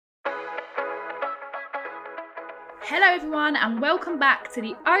Hello everyone and welcome back to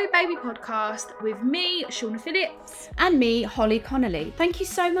the Oh Baby podcast with me, Shauna Phillips. And me, Holly Connolly. Thank you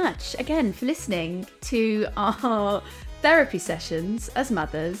so much again for listening to our therapy sessions as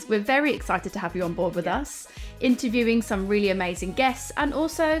mothers. We're very excited to have you on board with us, interviewing some really amazing guests and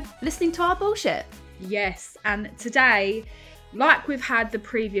also listening to our bullshit. Yes, and today, like we've had the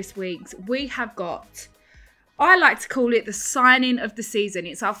previous weeks, we have got, I like to call it the signing of the season.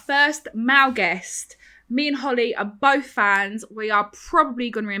 It's our first male guest. Me and Holly are both fans. We are probably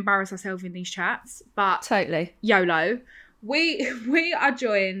going to embarrass ourselves in these chats, but Totally. YOLO. We are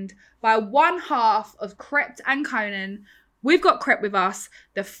joined by one half of Crept and Conan. We've got Crept with us,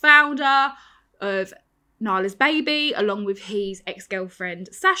 the founder of Nala's Baby, along with his ex-girlfriend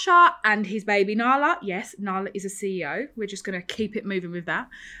Sasha and his baby Nala. Yes, Nala is a CEO. We're just going to keep it moving with that.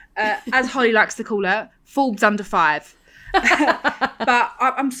 As Holly likes to call her, Forbes under 5. But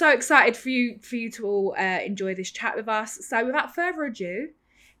I'm so excited for you to all enjoy this chat with us. So without further ado,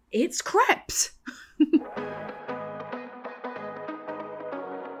 it's Crept.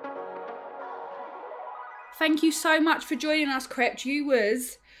 Thank you so much for joining us, Crept. You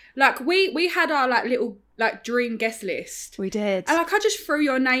was like we had our little dream guest list. We did. And I just threw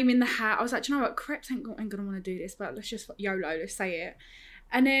your name in the hat. I was like, do you know what, Crept ain't gonna want to do this, but let's just YOLO, let's say it.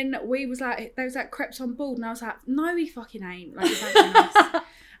 And then they was like, Crep's on board. And I was like, no, he fucking ain't.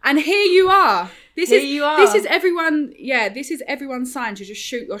 And here you are. This is everyone. Yeah, this is everyone's sign to just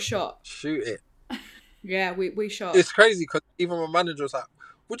shoot your shot. Shoot it. Yeah, we shot. It's crazy because even my manager was like,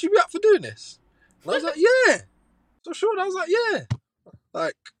 would you be up for doing this? And I was like, yeah. So sure. And I was like, yeah.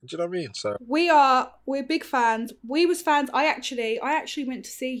 Like, do you know what I mean? So we're big fans. We was fans. I actually went to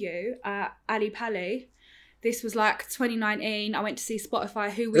see you at Ali Pali. This was like 2019. I went to see Spotify,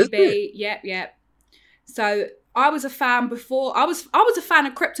 Who We Be. Yep. So I was a fan before. I was a fan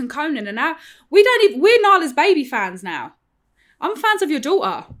of Crept and Conan, and now we're Nala's Baby fans now. I'm fans of your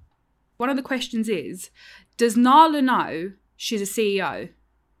daughter. One of the questions is, does Nala know she's a CEO?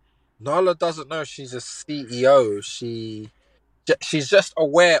 Nala doesn't know she's a CEO. She's just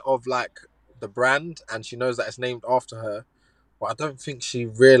aware of like the brand, and she knows that it's named after her. But I don't think she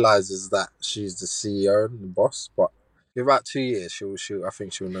realises that she's the CEO and the boss. But in about 2 years, I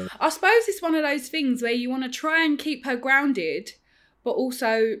think she'll know. I suppose it's one of those things where you want to try and keep her grounded, but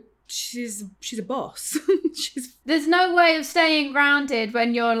also she's a boss. There's no way of staying grounded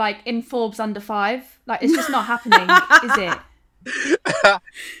when you're like in Forbes under 5. Like, it's just not happening, is it?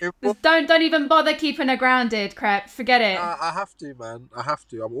 Don't even bother keeping her grounded, Crept. Forget it. I have to, man. I have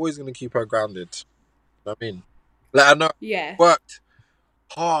to. I'm always going to keep her grounded. You know what I mean? Let her know. Yeah. Worked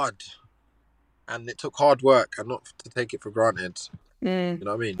hard, and it took hard work, and not to take it for granted. You know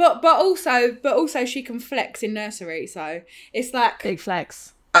what I mean? But also she can flex in nursery, so it's like big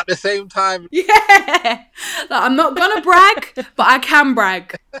flex. At the same time, yeah. Like, I'm not gonna brag, but I can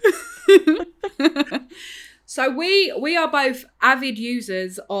brag. So we are both avid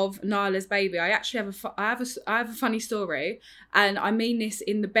users of Nala's Baby. I actually have a funny story, and I mean this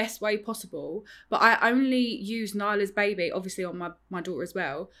in the best way possible. But I only use Nala's Baby, obviously on my daughter as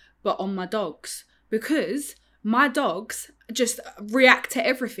well, but on my dogs, because my dogs just react to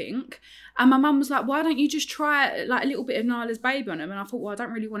everything. And my mum was like, why don't you just try like a little bit of Nala's Baby on them? And I thought, well, I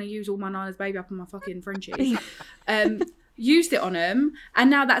don't really want to use all my Nala's Baby up on my fucking Frenchies. Used it on them, and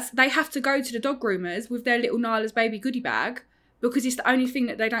now they have to go to the dog groomers with their little Nala's Baby goodie bag because it's the only thing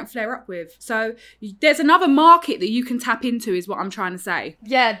that they don't flare up with. So there's another market that you can tap into, is what I'm trying to say.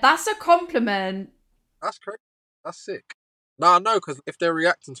 Yeah, that's a compliment. That's crazy. That's sick. No, because if they're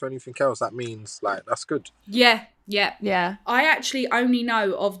reacting to anything else, that means like that's good. Yeah. I actually only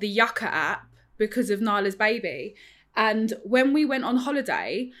know of the Yucca app because of Nala's Baby, and when we went on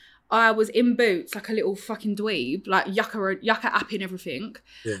holiday, I was in Boots like a little fucking dweeb, like Yucca app and everything.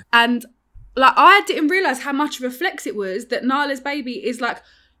 Yeah. And like I didn't realise how much of a flex it was that Nala's Baby is like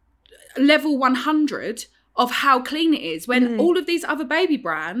level 100 of how clean it is, when all of these other baby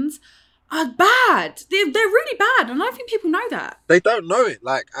brands are bad. They're really bad, and I don't think people know that. They don't know it,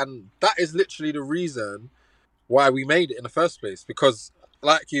 and that is literally the reason why we made it in the first place, because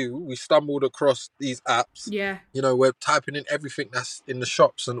like you, we stumbled across these apps. Yeah. You know, we're typing in everything that's in the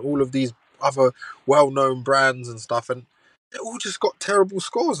shops and all of these other well-known brands and stuff, and they all just got terrible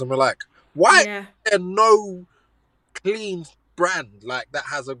scores. And we're like, why is there no clean brand that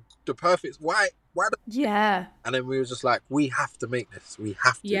has the perfect? Why? Yeah. And then we were just like, we have to make this. We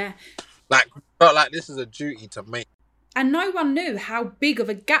have to. Yeah. Felt like this is a duty to make. And no one knew how big of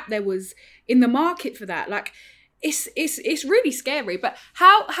a gap there was in the market for that. Like, it's really scary. But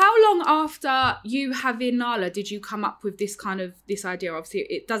how long after you having Nala did you come up with this idea? Obviously,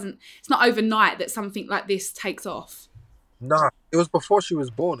 it's not overnight that something like this takes off. Nah, it was before she was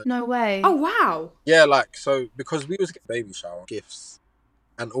born. No way. Oh wow. Yeah, like, so because we was getting baby shower gifts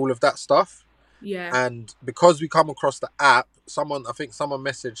and all of that stuff. Yeah. And because we come across the app, I think someone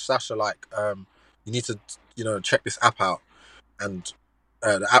messaged Sasha like, you need to, check this app out. And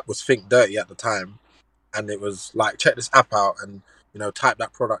the app was Think Dirty at the time. And it was like, check this app out and, type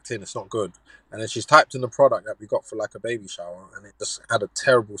that product in. It's not good. And then she's typed in the product that we got for like a baby shower and it just had a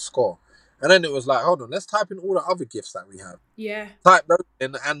terrible score. And then it was like, hold on, let's type in all the other gifts that we have. Yeah. Type those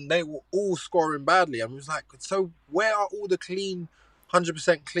in and they were all scoring badly. And we was like, so where are all the clean,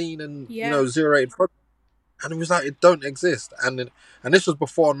 100% clean and, zero rated products? And it was like, it don't exist. And this was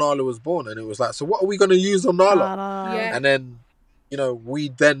before Nala was born. And it was like, so what are we going to use on Nala? Yeah. And then, we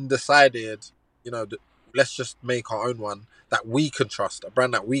then decided, let's just make our own one that we can trust, a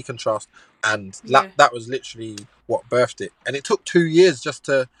brand that we can trust. And that was literally what birthed it. And it took 2 years just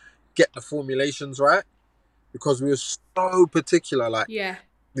to get the formulations right because we were so particular. Like,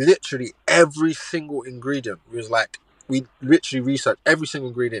 literally every single ingredient. We literally researched every single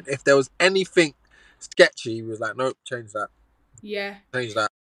ingredient. If there was anything sketchy, we was like, nope, change that. Yeah. Change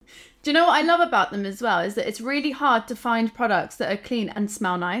that. Do you know what I love about them as well is that it's really hard to find products that are clean and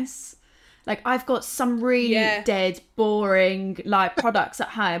smell nice. Like, I've got some really dead, boring, like, products at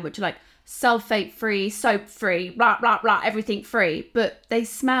home, which are, like, sulfate-free, soap-free, blah, blah, blah, everything free. But they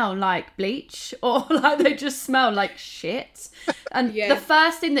smell like bleach or, like, they just smell like shit. And the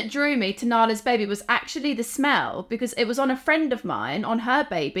first thing that drew me to Nala's baby was actually the smell because it was on a friend of mine, on her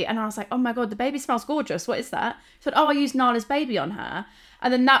baby. And I was like, oh, my God, the baby smells gorgeous. What is that? She said, oh, I used Nala's baby on her.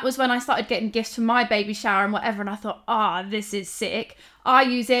 And then that was when I started getting gifts for my baby shower and whatever. And I thought, this is sick. I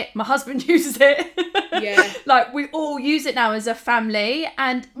use it. My husband uses it. Yeah. Like, we all use it now as a family.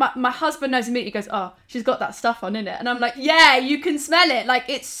 And my husband knows immediately, goes, oh, she's got that stuff on, innit? And I'm like, yeah, you can smell it. Like,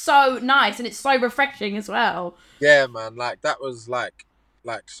 it's so nice. And it's so refreshing as well. Yeah, man. Like, that was, like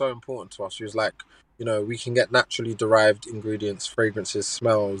so important to us. She was like, we can get naturally derived ingredients, fragrances,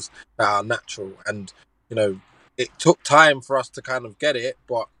 smells that are natural. And, it took time for us to kind of get it,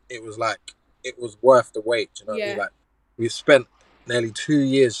 but it was like, it was worth the wait. What I mean? Like, we've spent nearly 2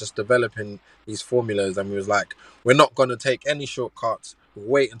 years just developing these formulas, and we was like, we're not going to take any shortcuts. We'll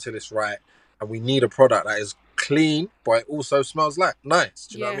wait until it's right, and we need a product that is clean, but it also smells like nice.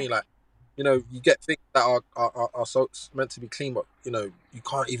 Do you know what I mean? Like, you get things that are so meant to be clean, but you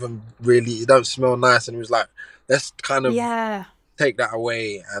can't even really. It don't smell nice, and it was like, let's kind of take that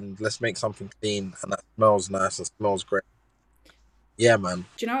away and let's make something clean and that smells nice and smells great. Yeah, man.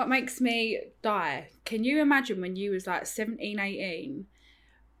 Do you know what makes me die? Can you imagine when you was like 17, 18,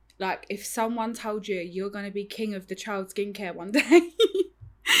 like if someone told you you're going to be king of the child skincare one day?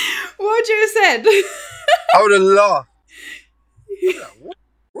 What would you have said? I would have laughed.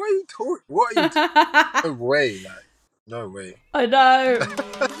 What are you talking? What are you talking? No way, like, no way. I know.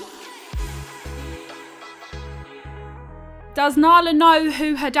 Does Nala know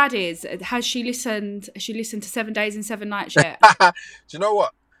who her dad is? Has she listened to 7 Days and 7 Nights yet? Do you know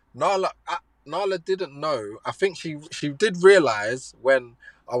what? Nala didn't know. I think she did realise when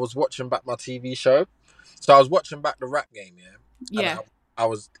I was watching back my TV show. So I was watching back the rap game, yeah. I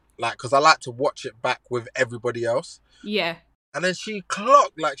was like, because I like to watch it back with everybody else. Yeah. And then she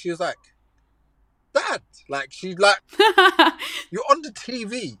clocked, like, she was like, Dad, like, she's like, you're on the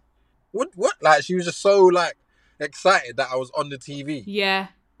TV. What? Like, she was just so, like, excited that I was on the TV. Yeah.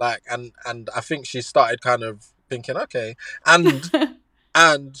 Like, and I think she started kind of thinking, okay.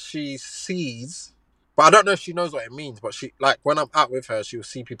 And she sees, but I don't know if she knows what it means, but she, like, when I'm out with her, she'll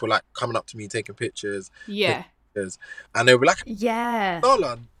see people, like, coming up to me, taking pictures. Yeah. Pictures, and they'll be like, yeah.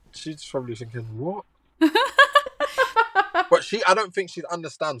 Nola. She's probably thinking, what? But I don't think she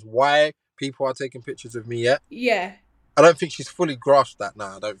understands why people are taking pictures of me yet. Yeah. I don't think she's fully grasped that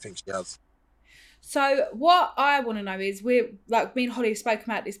now. I don't think she has. So what I want to know is, we're like, me and Holly have spoken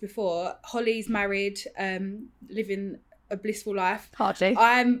about this before. Holly's married, living a blissful life. Hardly.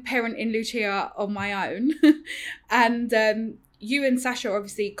 I'm parenting Lucia on my own. And you and Sasha are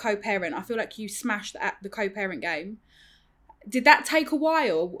obviously co-parent. I feel like you smashed at the co-parent game. Did that take a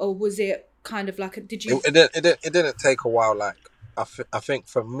while, or was it kind of like did you? It didn't take a while. Like, I think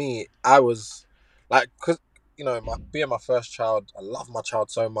for me, I was like, because being my first child, I love my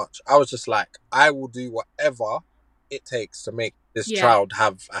child so much. I was just like, I will do whatever it takes to make this child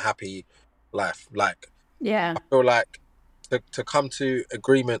have a happy life. Like, yeah, I feel like to come to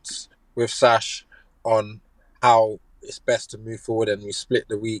agreements with Sash on how it's best to move forward, and we split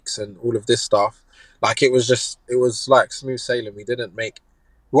the weeks and all of this stuff. Like it was like smooth sailing. We didn't make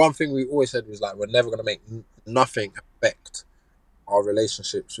one thing we always said was like we're never gonna make nothing affect our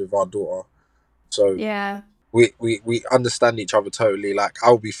relationships with our daughter. So Yeah. we understand each other totally. Like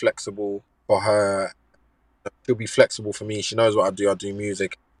I'll be flexible for her, she'll be flexible for me. She knows what I do. I do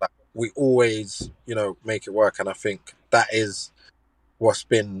music. Like we always, make it work. And I think that is what's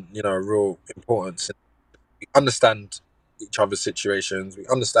been, a real importance. We understand each other's situations. We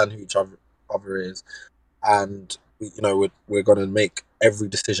understand who each other is, and we're gonna make every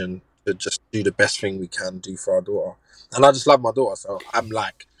decision to just do the best thing we can do for our daughter. And I just love my daughter, so I'm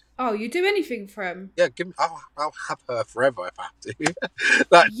like, Oh, you do anything for him? yeah, give me. I'll have her forever if I have to.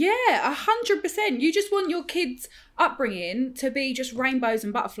 Like, Yeah, 100%. You just want your kids' upbringing to be just rainbows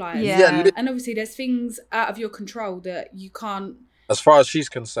and butterflies. Yeah. And obviously, there's things out of your control that you can't. as far as she's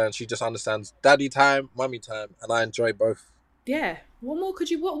concerned, she just understands daddy time, mummy time, and I enjoy both. Yeah. What more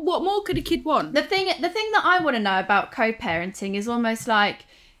could you? What more could a kid want? The thing that I want to know about co-parenting is almost like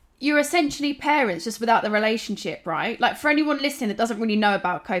you're essentially parents just without the relationship, right? Like for anyone listening that doesn't really know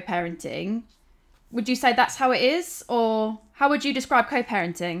about co-parenting, would you say that's how it is, or how would you describe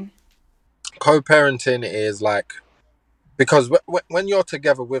co-parenting? Co-parenting is like, because when you're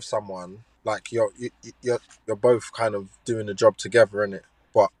together with someone, like you're both kind of doing the job together, innit?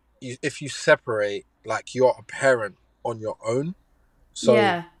 But if you separate, like you're a parent on your own. So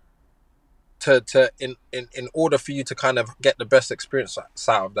Yeah. in order for you to kind of get the best experience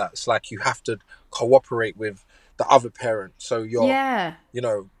out of that, it's like you have to cooperate with the other parent. So you're, Yeah.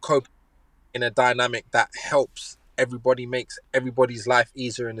 co in a dynamic that helps everybody, makes everybody's life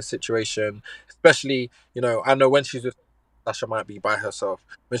easier in the situation. Especially, I know when she's with Sasha might be by herself.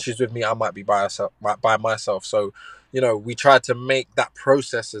 When she's with me, I might be by myself. So, we try to make that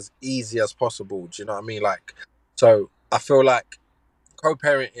process as easy as possible. Do you know what I mean? Like, so I feel like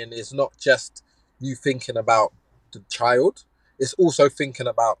co-parenting is not just you thinking about the child; it's also thinking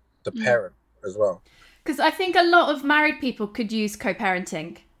about the parent as well. Because I think a lot of married people could use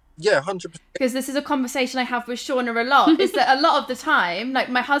co-parenting. Yeah, 100%. Because this is a conversation I have with Shauna a lot, is that a lot of the time, like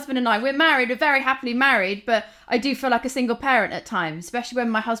my husband and I, we're married, we're very happily married, but I do feel like a single parent at times, especially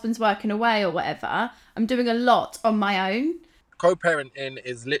when my husband's working away or whatever. I'm doing a lot on my own. Co-parenting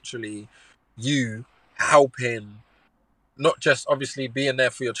is literally you helping, not just obviously being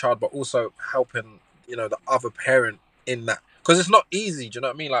there for your child, but also helping, the other parent in that. Because it's not easy, do you know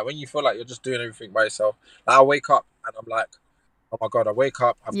what I mean? Like when you feel like you're just doing everything by yourself. Like I wake up and I'm like, oh my God, I wake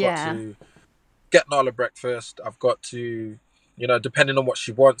up, I've got Yeah. to get Nala breakfast. I've got to, depending on what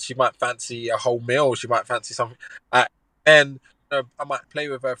she wants, she might fancy a whole meal. She might fancy something. And I might play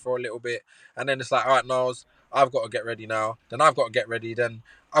with her for a little bit. And then it's like, all right, Niles, I've got to get ready now. Then I've got to get ready. Then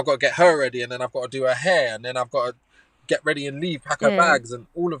I've got to get her ready. And then I've got to do her hair. And then I've got to get ready and leave, pack her Yeah. bags and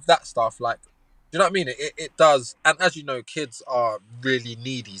all of that stuff. Like, do you know what I mean? It does. And as you know, kids are really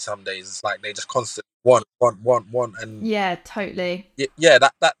needy some days. It's like they just constantly want. And Yeah, totally. yeah,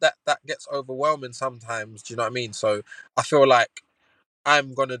 that gets overwhelming sometimes. Do you know what I mean? So I feel like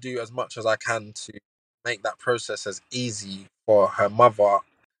I'm gonna do as much as I can to make that process as easy for her mother,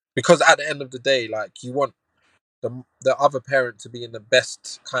 because at the end of the day, like you want the other parent to be in the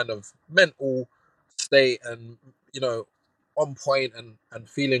best kind of mental state and on point and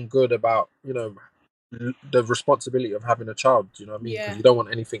feeling good about the responsibility of having a child. Do you know what I mean? Because Yeah. you don't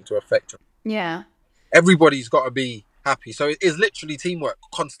want anything to affect her. Yeah. Everybody's got to be happy. So it is literally teamwork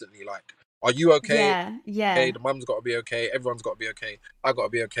constantly. Like, are you okay? Yeah. Yeah. Okay, the mum's got to be okay. Everyone's got to be okay. I got to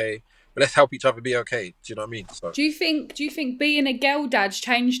be okay. But let's help each other be okay. Do you know what I mean? So Do you think being a girl dad's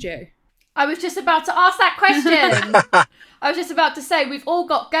changed you? I was just about to ask that question. I was just about to say, we've all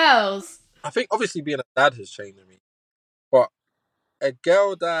got girls. I think obviously being a dad has changed me, but a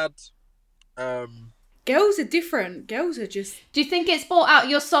girl dad, Girls are different. Girls are just. Do you think it's brought out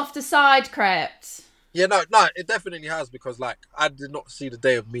your softer side, Crept? yeah, no, it definitely has, because like I did not see the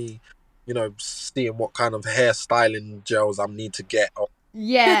day of me, seeing what kind of hairstyling gels I need to get. Or,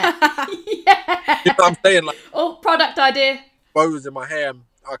 Yeah. Yeah. you know what I'm saying? Like Oh, product idea. bows in my hair. And,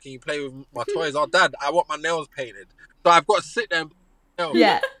 can you play with my toys? Oh, Dad, I want my nails painted. So I've got to sit there and nails.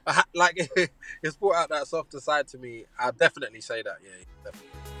 Yeah. Like it's brought out that softer side to me. I definitely say that. Yeah, definitely.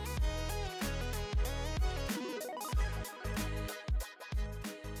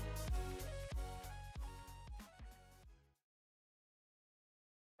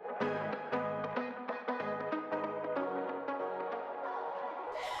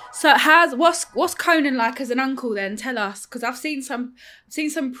 So what's Conan like as an uncle then? Tell us, because I've seen some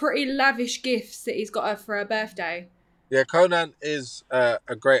pretty lavish gifts that he's got her for her birthday. Yeah, Conan is a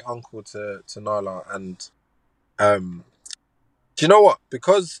great uncle to Nala, and Do you know what?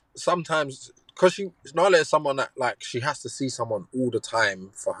 Because sometimes, because Nala is someone that like she has to see someone all the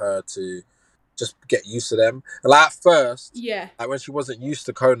time for her to just get used to them. And like at first, Yeah. like when she wasn't used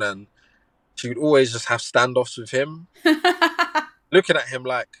to Conan, she would always just have standoffs with him, looking at him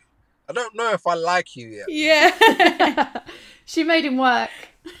like, I don't know if I like you yet. Yeah. She made him work.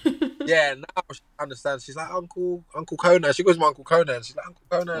 Yeah, now she understands. She's like, Uncle Conan. She goes, my Uncle Conan. She's like, Uncle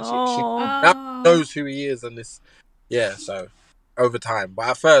Conan. She Oh. now knows who he is, and this, yeah. So over time, but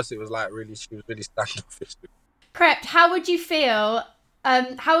at first it was like really, she was really standoffish. Prepped, how would you feel?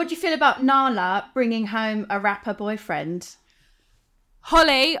 How would you feel about Nala bringing home a rapper boyfriend?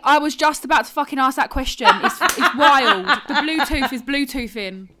 Holly, I was just about to fucking ask that question. It's wild. The Bluetooth is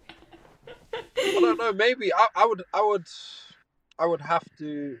Bluetoothing. I don't know. Maybe I would have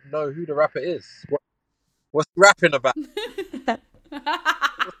to know who the rapper is. What's he rapping about?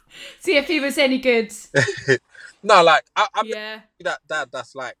 See if he was any good. No, like I'm Yeah. that dad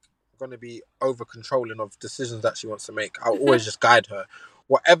that's like gonna be over controlling of decisions that she wants to make. I'll always just guide her.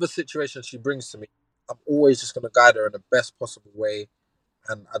 Whatever situation she brings to me, I'm always just gonna guide her in the best possible way.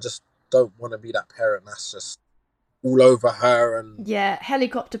 And I just don't want to be that parent that's just all over her and Yeah,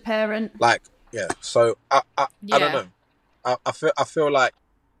 helicopter parent. like, yeah. So I Yeah. don't know. I feel like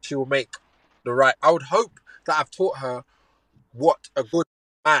she will make the right. I would hope that I've taught her what a good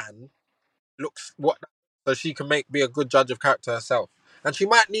man looks, so she can be a good judge of character herself. And she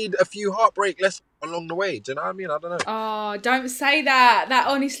might need a few heartbreak lessons along the way. Do you know what I mean? I don't know. Oh, don't say that. That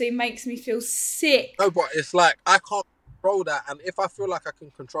honestly makes me feel sick. No, but it's like I can't control that, and if I feel like I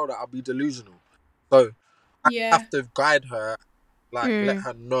can control that, I'll be delusional. So I have to guide her, like let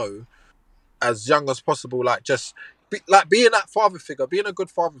her know as young as possible, like just being that father figure, being a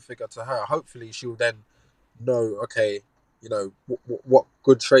good father figure to her. Hopefully, she'll then know, okay, you know what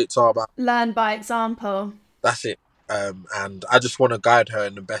good traits are about. Learn by example. That's it. And I just want to guide her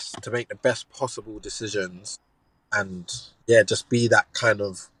to make the best possible decisions, and yeah, just be that kind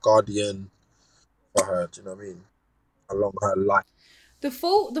of guardian for her. Do you know what I mean? Along her life. The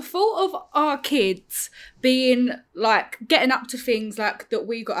fault of our kids being like getting up to things like that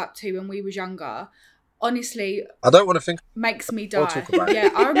we got up to when we was younger, honestly, I don't want to think. makes me We'll die. talk about it. Yeah,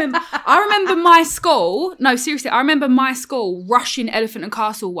 I remember my school. No, seriously, I remember my school rushing Elephant and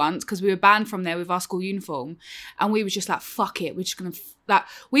Castle once because we were banned from there with our school uniform, and we was just like, fuck it, we're just gonna like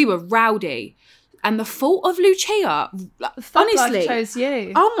we were rowdy. And the fault of Lucia, honestly, I chose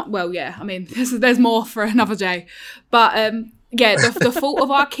you. Well, yeah. I mean, there's more for another day, but yeah, the fault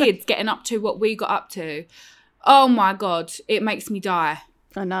of our kids getting up to what we got up to. Oh my god, it makes me die.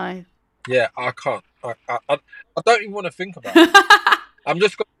 I know. Yeah, I can't. I don't even want to think about it. I'm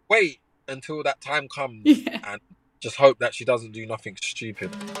just gonna wait until that time comes and just hope that she doesn't do nothing stupid.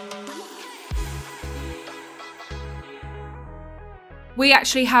 We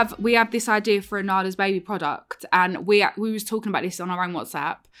actually have this idea for a Nala's Baby product, and we was talking about this on our own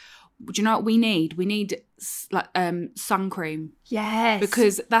WhatsApp. Do you know what we need? We need like sun cream. Yes.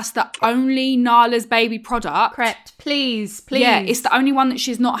 Because that's the only Nala's Baby product. Correct. Please. Yeah, it's the only one that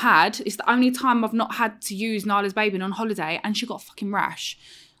she's not had. It's the only time I've not had to use Nala's Baby on holiday, and she got a fucking rash.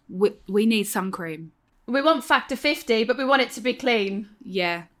 We need sun cream. We want factor 50, but we want it to be clean.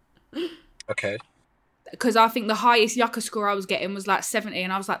 Yeah. Okay. Because I think the highest yucca score I was getting was like 70,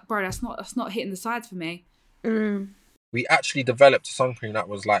 and I was like, bro, that's not hitting the sides for me. We actually developed a sun cream that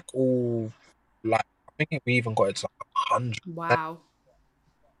was like all like, I think we even got it to like 100. Wow.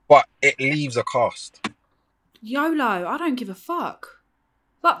 But it leaves a cast. YOLO, I don't give a fuck.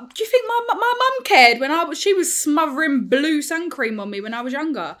 Like, do you think my mum cared when she was smothering blue sun cream on me when I was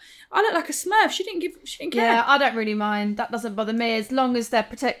younger? I looked like a Smurf. She didn't care. Yeah, I don't really mind. That doesn't bother me as long as they're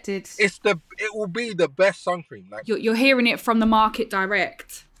protected. It will be the best sun cream. Like You're hearing it from the market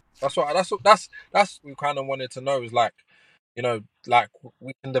direct. That's what we kind of wanted to know, is like, you know, like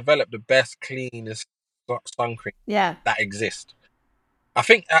we can develop the best, cleanest sun cream that exists. I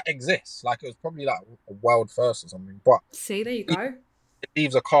think that exists. Like it was probably like a world first or something. But see, there you go. It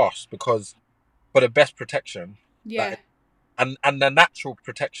leaves a cast because for the best protection. Yeah. And the natural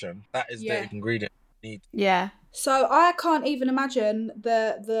protection, that is the ingredient you need. Yeah. So I can't even imagine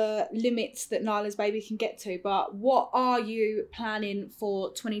the limits that Nala's Baby can get to, but what are you planning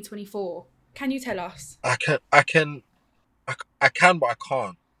for 2024? Can you tell us? I can, but I can't.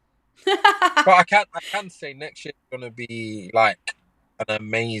 But I can say next year is going to be like an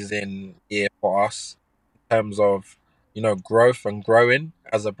amazing year for us in terms of, you know, growth and growing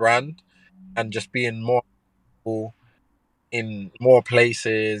as a brand and just being more in more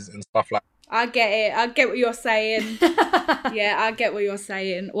places and stuff like that. I get it. I get what you're saying. Yeah, I get what you're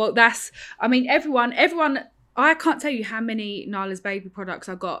saying. Well, everyone I can't tell you how many Nyla's baby products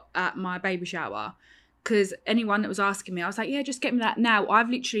I got at my baby shower. Because anyone that was asking me, I was like, yeah, just get me that now. I've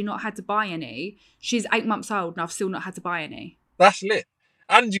literally not had to buy any. She's 8 months old and I've still not had to buy any. That's lit.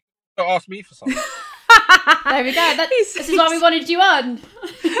 And you asked me for something. There we go. This is why we wanted you on.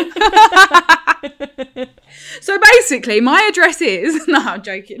 So basically, my address is... No, I'm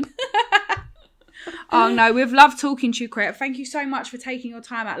joking. Oh no, we've loved talking to you, Crep. Thank you so much for taking your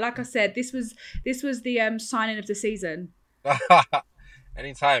time out. Like I said, this was the signing of the season.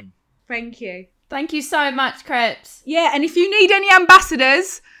 Anytime. Thank you. Thank you so much, Crepes. Yeah, and if you need any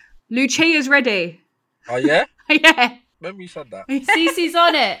ambassadors, Lucia's ready. Oh, yeah? Yeah. Remember you said that. Cece's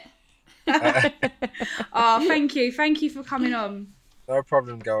on it. Oh, thank you. Thank you for coming on. No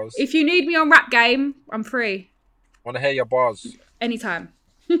problem, girls. If you need me on Rap Game, I'm free. Want to hear your bars? Anytime.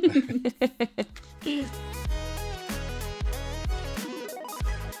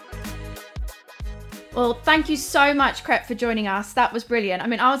 Well, thank you so much, Crep, for joining us. That was brilliant. I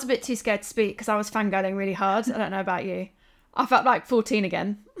mean, I was a bit too scared to speak because I was fangirling really hard. I don't know about you. I felt like 14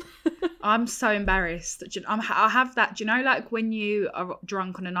 again. I'm so embarrassed. I have that, do you know, like when you are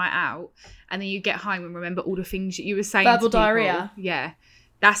drunk on a night out and then you get home and remember all the things that you were saying Verbal to people? diarrhea. Yeah.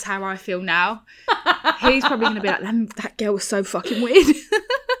 That's how I feel now. He's probably going to be like, that girl was so fucking weird.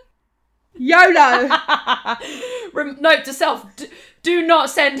 YOLO. Note to self, do not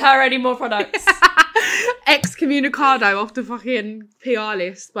send her any more products. Excommunicado off the fucking PR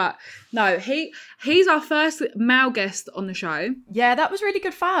list. But no, he's our first male guest on the show. Yeah, that was really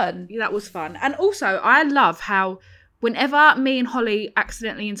good fun. Yeah, that was fun. And also, I love how whenever me and Holly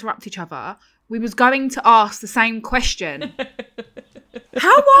accidentally interrupt each other, we was going to ask the same question.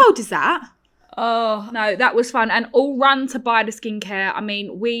 How wild is that? Oh. No, that was fun. And all run to buy the skincare. I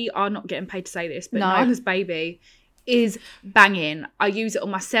mean, we are not getting paid to say this, but Nyla's baby is banging. I use it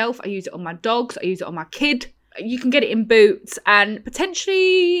on myself. I use it on my dogs. I use it on my kid. You can get it in Boots and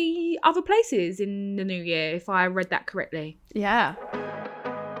potentially other places in the new year, if I read that correctly. Yeah.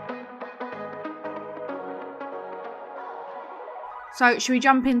 So should we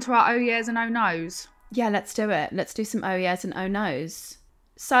jump into our oh yeahs and oh no's? Yeah, let's do it. Let's do some oh yeahs and oh no's.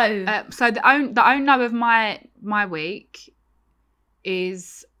 So the oh no of my week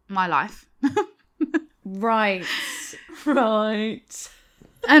is my life. Right.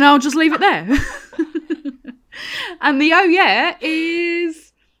 And I'll just leave it there. And the oh yeah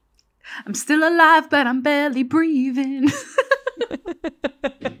is I'm still alive, but I'm barely breathing.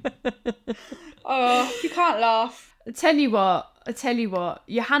 Oh, you can't laugh. I tell you what,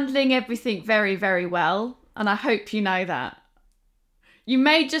 you're handling everything very, very well, and I hope you know that. You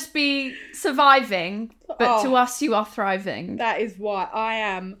may just be surviving, but to us, you are thriving. That is why I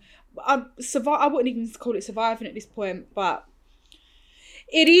am. I wouldn't even call it surviving at this point, but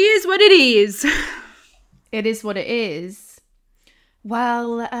it is what it is. It is what it is.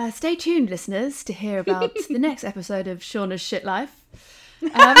 Well, stay tuned, listeners, to hear about the next episode of Shauna's Shit Life.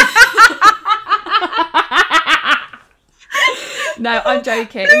 No, I'm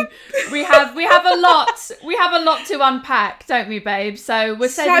joking. We have a lot to unpack, don't we, babe? So we're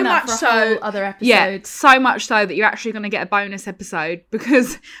saving that for a whole other episode. Yeah, so much so that you're actually going to get a bonus episode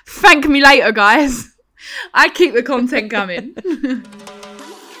because thank me later, guys. I keep the content coming.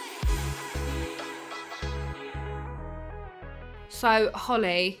 So,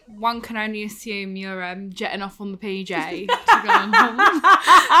 Holly, one can only assume you're jetting off on the PJ to go on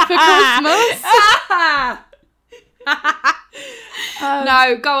for Christmas.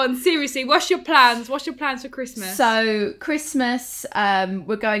 No, go on. Seriously, what's your plans? What's your plans for Christmas? So, Christmas,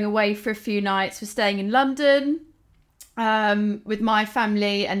 we're going away for a few nights. We're staying in London with my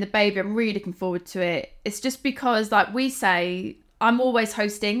family and the baby. I'm really looking forward to it. It's just because, like we say, I'm always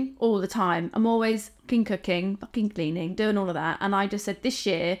hosting all the time. I'm always cooking, fucking cleaning, doing all of that. And I just said this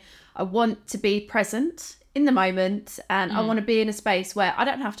year, I want to be present in the moment and I want to be in a space where I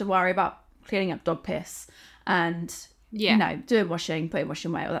don't have to worry about cleaning up dog piss and, you know, doing washing, putting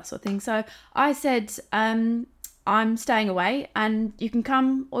washing away, all that sort of thing. So I said, I'm staying away and you can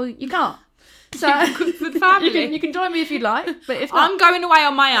come or you can't. So with family. You can join me if you'd like, but if not, I'm going away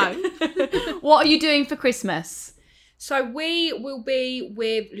on my own. What are you doing for Christmas? So we will be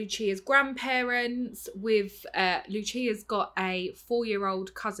with Lucia's grandparents. Lucia's got a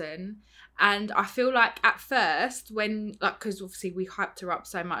 4-year-old cousin, and I feel like at first when because obviously we hyped her up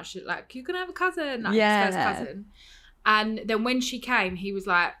so much, like you're gonna have a cousin, his first cousin, and then when she came, he was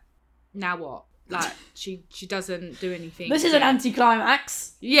like, "Now what?" Like she doesn't do anything. This is an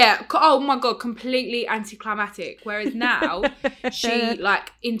anticlimax. Yeah. Oh my God, completely anticlimactic. Whereas now she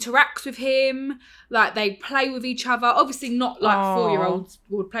like interacts with him, like they play with each other. Obviously not like 4-year-olds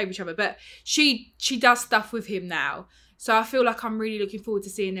would play with each other, but she does stuff with him now. So I feel like I'm really looking forward to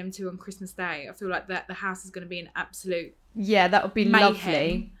seeing them two on Christmas Day. I feel like that the house is going to be an absolute that would be mayhem.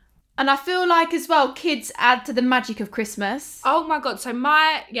 Lovely. And I feel like as well, kids add to the magic of Christmas. Oh my God. So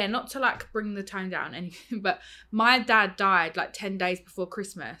not to like bring the tone down anything, but my dad died like 10 days before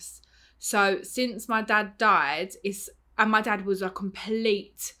Christmas. So since my dad died, and my dad was a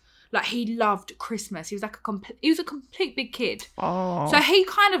complete, like he loved Christmas. He was like he was a complete big kid. Oh. So he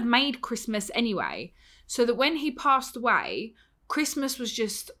kind of made Christmas anyway. So that when he passed away, Christmas was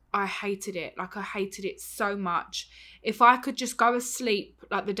just, I hated it. Like I hated it so much. If I could just go asleep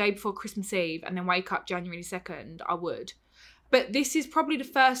like the day before Christmas Eve and then wake up January 2nd, I would. But this is probably the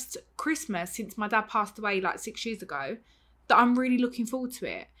first Christmas since my dad passed away like 6 years ago that I'm really looking forward to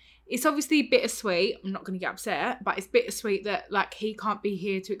it. It's obviously bittersweet. I'm not going to get upset, but it's bittersweet that like he can't be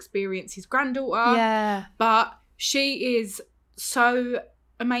here to experience his granddaughter. Yeah. But she is so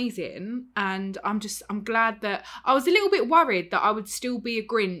amazing, and I'm glad that I was a little bit worried that I would still be a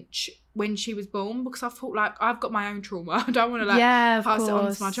Grinch when she was born, because I thought like I've got my own trauma. I don't want to pass it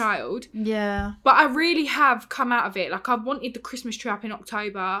on to my child. Yeah. But I really have come out of it. Like I wanted the Christmas tree up in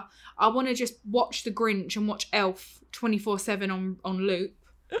October. I want to just watch the Grinch and watch Elf 24/7 on loop.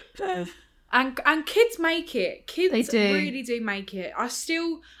 And kids make it. Kids really do make it. I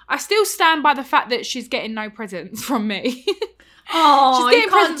still stand by the fact that she's getting no presents from me. Oh, she's getting you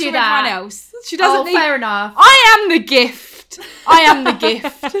can't presents do from that. everyone else. She doesn't need. Fair enough. I am the gift. I am the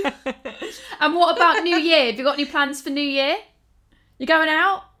gift. And what about New Year? Have you got any plans for New Year? You going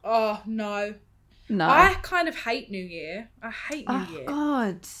out? Oh no. No. I kind of hate New Year. I hate New Year.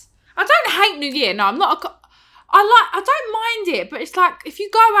 God. I don't hate New Year. No, I'm not. I don't mind it, but it's like if you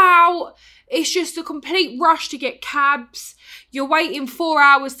go out, it's just a complete rush to get cabs. You're waiting 4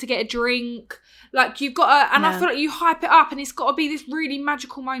 hours to get a drink. Like you've got to, and I feel like you hype it up, and it's got to be this really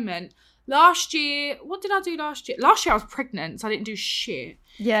magical moment. Last year, what did I do last year? Last year I was pregnant, so I didn't do shit.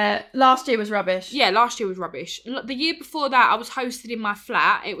 Yeah, last year was rubbish. Yeah, last year was rubbish. The year before that, I was hosted in my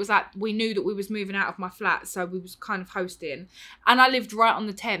flat. It was like we knew that we was moving out of my flat, so we was kind of hosting. And I lived right on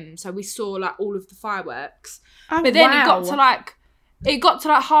the Thames, so we saw like all of the fireworks. Oh, but then it got to like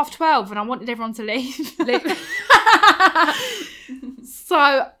 12:30, and I wanted everyone to leave.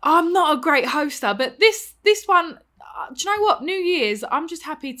 So I'm not a great hoster, but this one, do you know what? New Year's, I'm just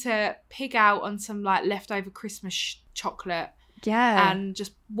happy to pig out on some like leftover Christmas chocolate. Yeah. And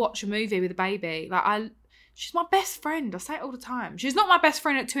just watch a movie with a baby. She's my best friend. I say it all the time. She's not my best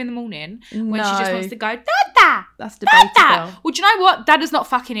friend at 2 a.m. when she just wants to go, Dada! That's debatable. Dada! Well, do you know what? Dada's not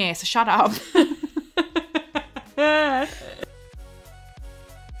fucking here, so shut up.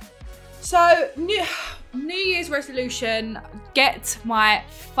 So, New Year's resolution, get my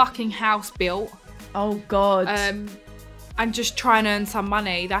fucking house built. Oh, God. And just try and earn some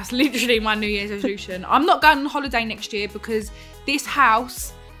money. That's literally my New Year's resolution. I'm not going on holiday next year because this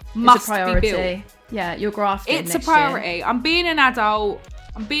house must be built. Yeah, you're grafting. It's a priority. Year. I'm being an adult,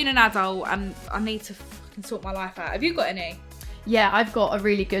 and I need to fucking sort my life out. Have you got any? Yeah, I've got a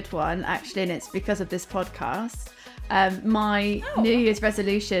really good one, actually, and it's because of this podcast. My New Year's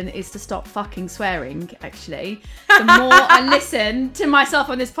resolution is to stop fucking swearing, actually. The more I listen to myself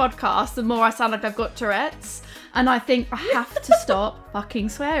on this podcast, the more I sound like I've got Tourette's. And I think I have to stop fucking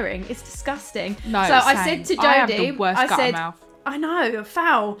swearing. It's disgusting. No, so same. I said to Jodie, I have the worst gutter mouth. I know,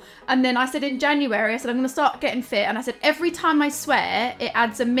 foul. And then I said in January, I said, I'm going to start getting fit. And I said, every time I swear, it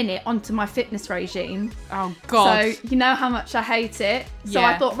adds a minute onto my fitness regime. Oh, God. So you know how much I hate it. So Yeah.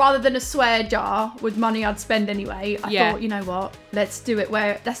 I thought rather than a swear jar with money I'd spend anyway, I thought, you know what, let's do it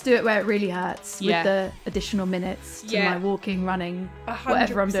where it really hurts with the additional minutes to my walking, running, 100%.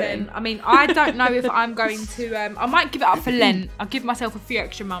 whatever I'm doing. I mean, I don't know if I'm going to, I might give it up for Lent. I'll give myself a few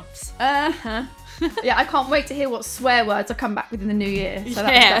extra months. Uh-huh. Yeah, I can't wait to hear what swear words I come back with in the new year. So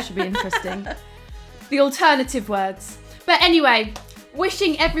that should be interesting. The alternative words. But anyway,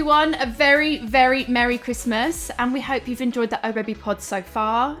 wishing everyone a very, very Merry Christmas. And we hope you've enjoyed the OBB pod so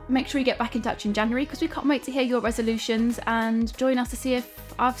far. Make sure you get back in touch in January because we can't wait to hear your resolutions and join us to see if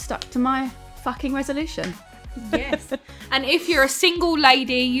I've stuck to my fucking resolution. Yes. And if you're a single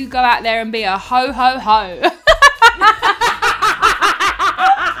lady, you go out there and be a ho, ho, ho.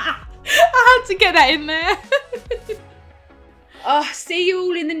 I had to get that in there. See you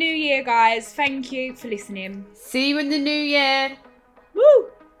all in the new year, guys. Thank you for listening. See you in the new year. Woo!